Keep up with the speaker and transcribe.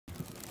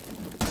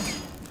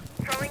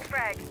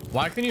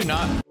Why can you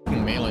not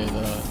melee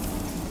the?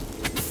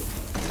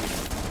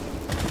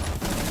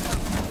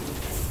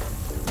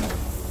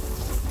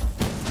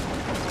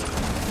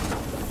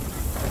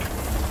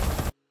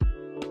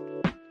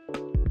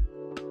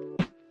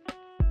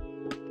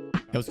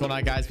 Yo, what's going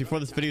on, guys? Before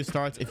this video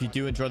starts, if you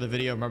do enjoy the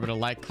video, remember to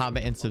like,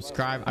 comment, and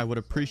subscribe. I would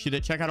appreciate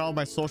it. Check out all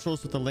my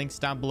socials with the links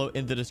down below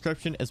in the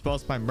description, as well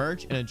as my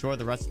merch, and enjoy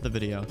the rest of the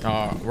video.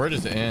 Oh, we're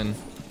just in.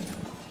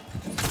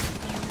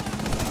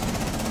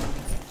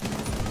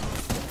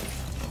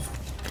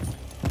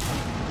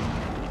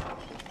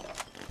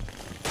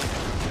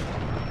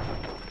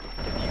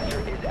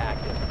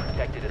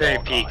 They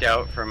peeked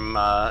out from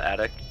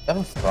attic. That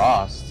was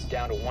Frost.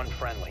 Down to one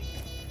friendly.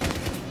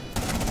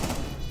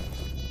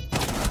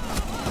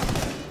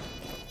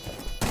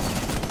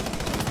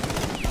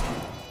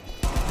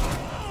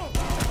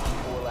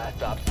 Four last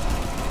stops.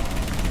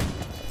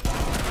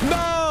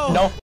 No!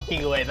 No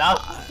f***ing way. That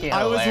was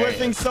I was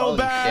whiffing so Holy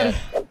bad.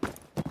 Shit.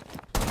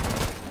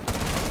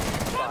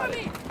 Cover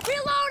me!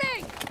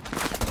 Reloading!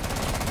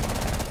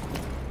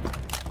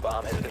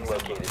 Bomb has been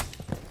located.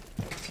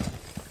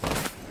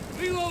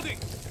 Reloading!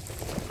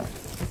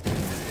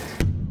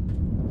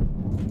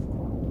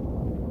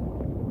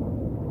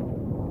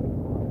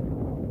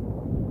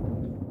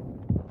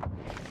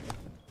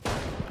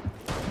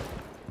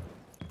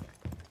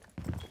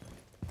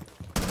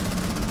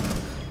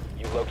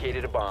 You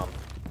located a bomb.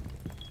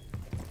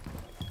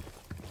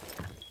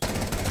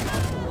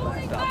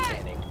 Stop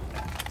standing.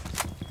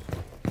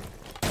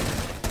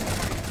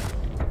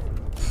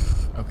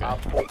 Okay.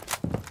 Op 4.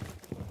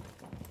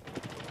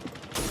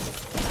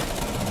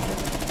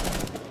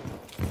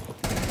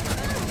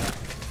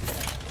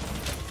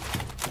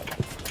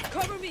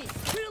 Cover me!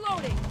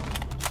 Reloading!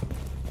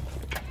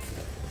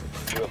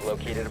 You have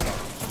located a bomb.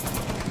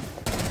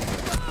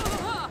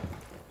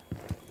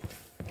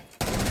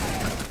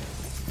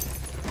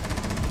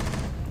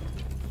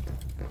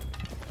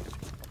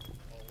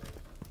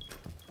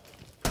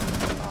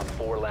 Op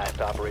 4 last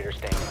operator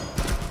standing.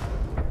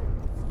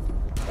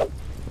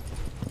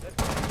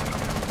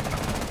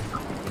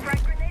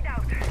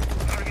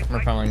 I'm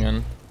repelling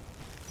in.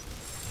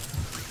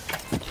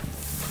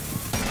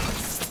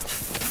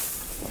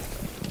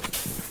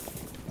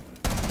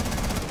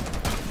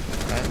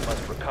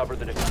 Must recover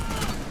the defense.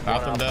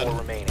 Bathroom dead. 4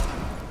 remaining.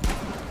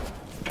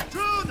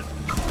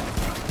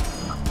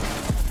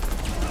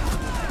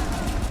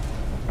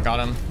 Got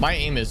him. My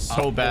aim is so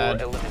Op 4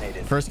 bad.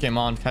 eliminated. First game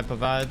on type of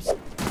vibes.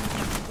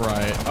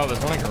 Right. Oh,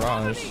 there's one in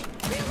garage.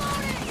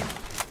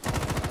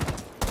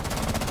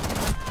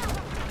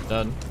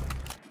 Dead.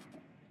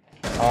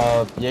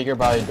 Jaeger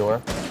by your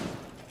door.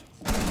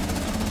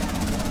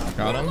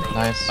 Got him.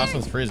 Nice. Last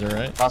one's freezer,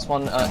 right? Last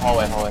one,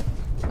 hallway.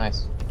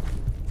 Nice.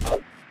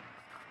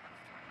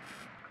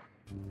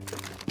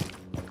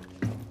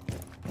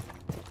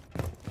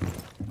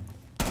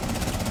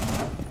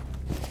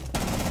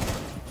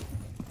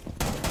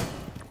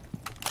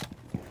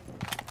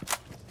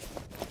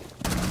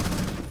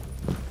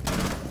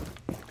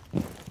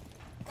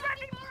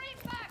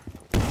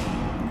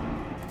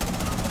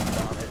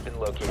 Bomb has been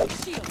located.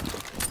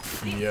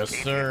 Yes,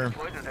 sir.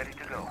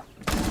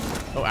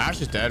 Oh,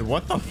 Ash is dead.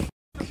 What the f?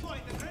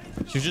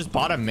 She just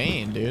bought a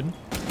main, dude.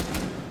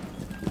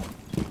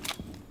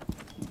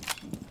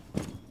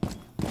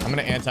 I'm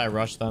gonna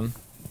anti-rush them.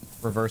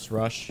 Reverse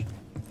rush.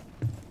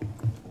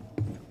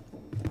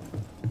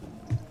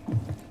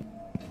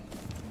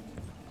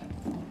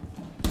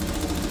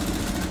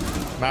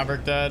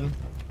 Maverick dead.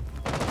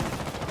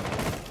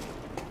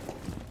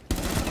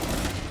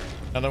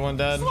 Another one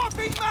dead.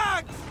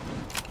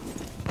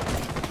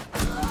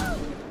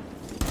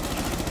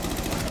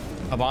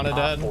 Habana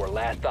dead. Op 4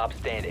 last stop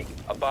standing.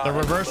 A bomb The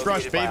has been reverse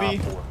rush, located by baby.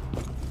 Op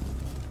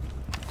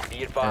 4.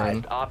 Be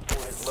advised, Op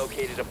 4 has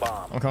located a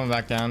bomb. I'm coming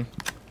back down.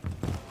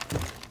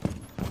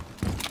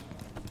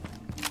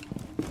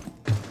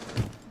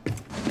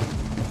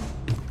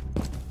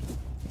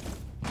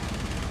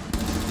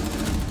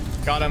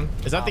 Got him.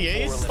 Is that the Op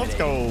 4 ace? Let's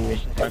go.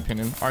 eliminated. My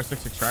opinion.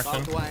 R6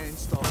 extraction.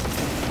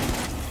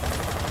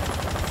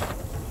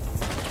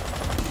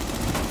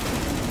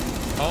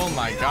 Oh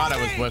my god,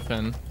 I was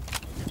whiffing.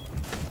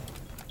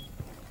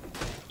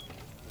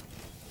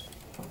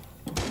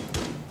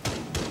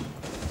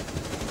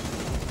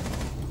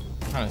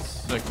 Kind of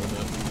sick with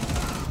it.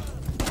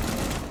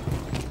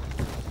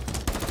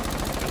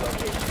 The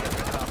location has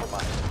been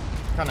compromised.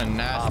 Kind of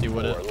nasty Op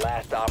with 4 it.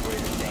 last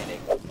operator standing.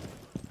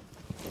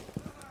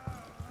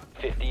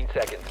 15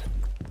 seconds.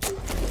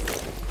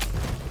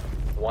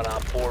 One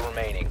Op 4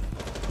 remaining.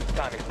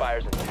 Time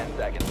expires in 10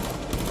 seconds.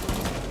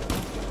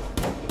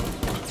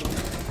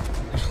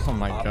 Oh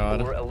my Op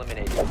god. 4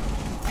 eliminated.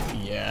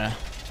 Yeah.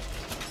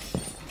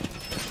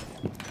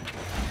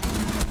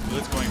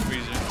 Let's going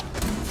freezer.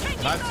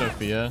 Not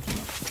Sophia.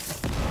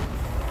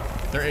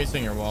 They're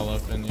acing your wall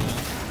up and yeah.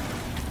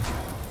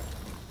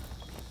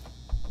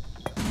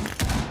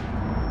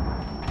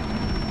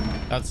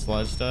 That's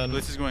Sledge dead.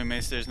 Blitz is going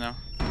main stairs now.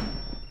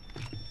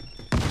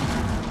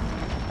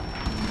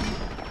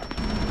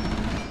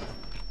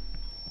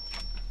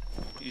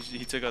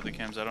 He took out the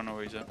cams. I don't know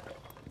where he's at.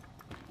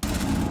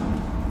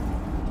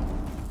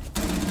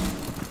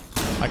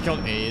 I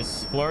killed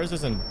Ace. Flores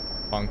is in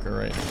bunker,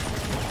 right?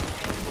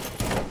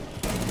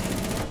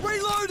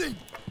 Reloading!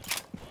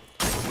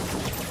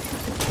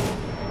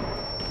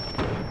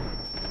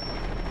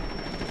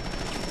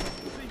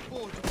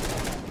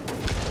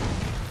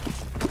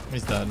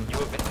 He's dead. You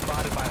have been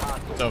spotted by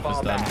hostiles. Soph is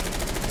Fall dead. back.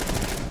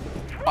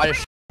 Fire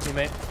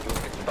teammate. You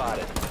have been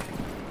spotted.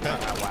 Okay.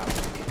 Wow.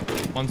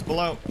 One's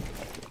below.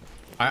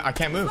 I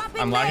can't move.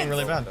 I'm lagging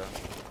really bad.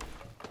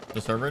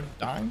 The server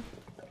dying?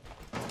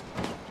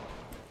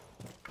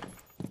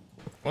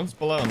 One's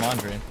below in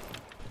laundry.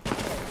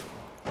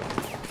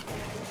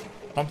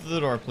 Come to the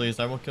door, please.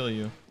 I will kill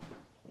you.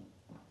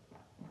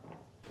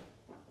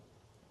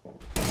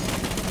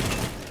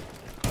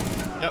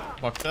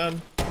 Yep, Buck dead.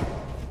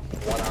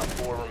 1 on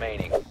 4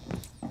 remaining.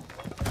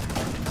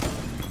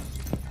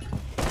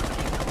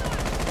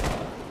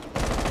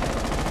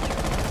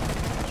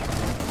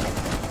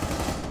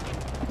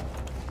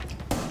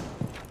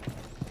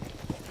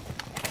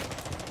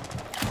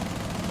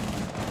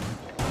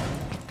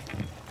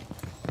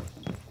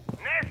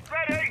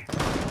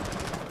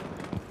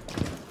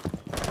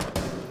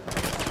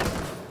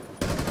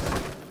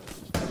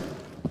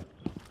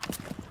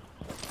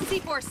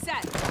 C4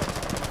 set.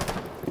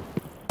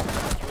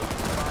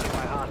 Spotted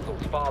by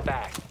hostiles. Fall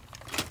back.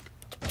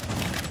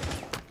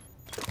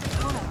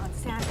 Opponent on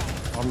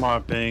standby. On my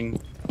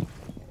ping.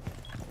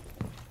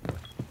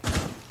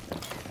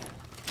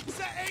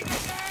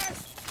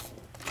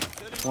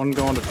 One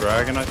going to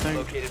Dragon, I think.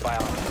 Located by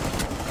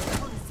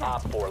hostiles.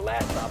 Op 4,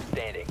 last stop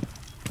standing.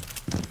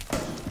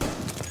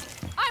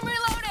 I'm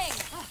reloading!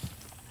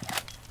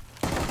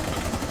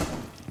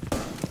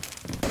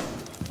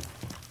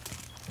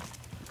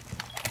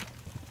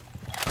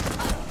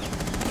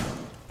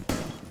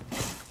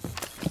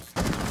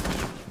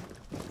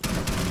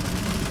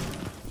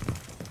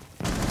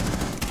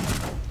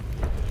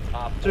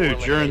 Op 4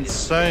 Dude, you're eliminated.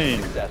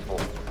 insane. Successful.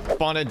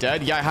 Spawned and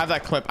dead. Yeah, I have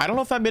that clip. I don't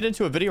know if I made it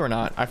into a video or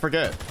not. I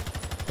forget.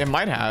 It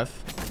might have.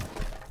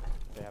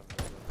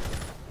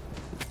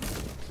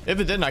 If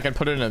it didn't, I can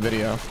put it in a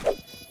video.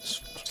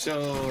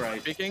 So,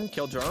 right. Speaking,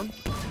 kill drone.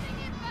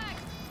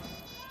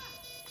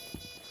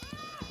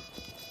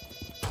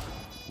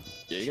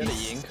 Yeah, you got a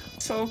yink.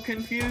 So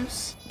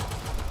confused.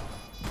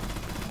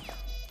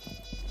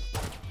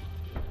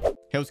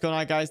 Hey, what's going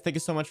on, guys? Thank you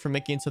so much for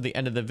making it to the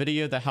end of the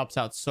video. That helps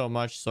out so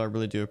much, so I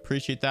really do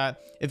appreciate that.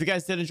 If you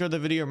guys did enjoy the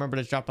video, remember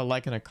to drop a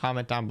like and a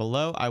comment down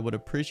below. I would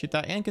appreciate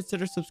that, and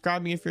consider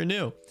subscribing if you're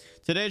new.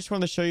 Today, I just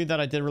wanted to show you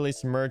that I did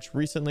release some merch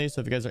recently,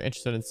 so if you guys are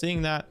interested in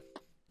seeing that,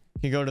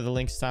 you can go to the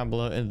links down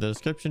below in the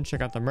description.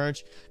 Check out the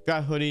merch. We've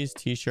got hoodies,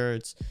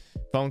 t-shirts,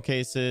 phone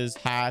cases,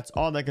 hats,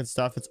 all that good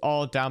stuff. It's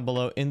all down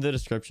below in the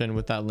description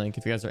with that link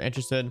if you guys are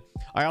interested.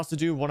 I also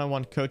do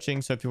one-on-one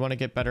coaching, so if you want to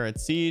get better at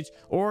Siege,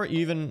 or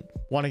even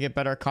want to get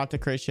better at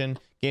content creation,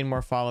 gain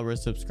more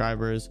followers,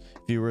 subscribers,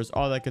 viewers,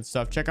 all that good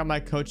stuff, check out my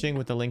coaching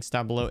with the links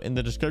down below in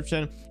the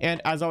description.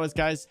 And as always,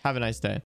 guys, have a nice day.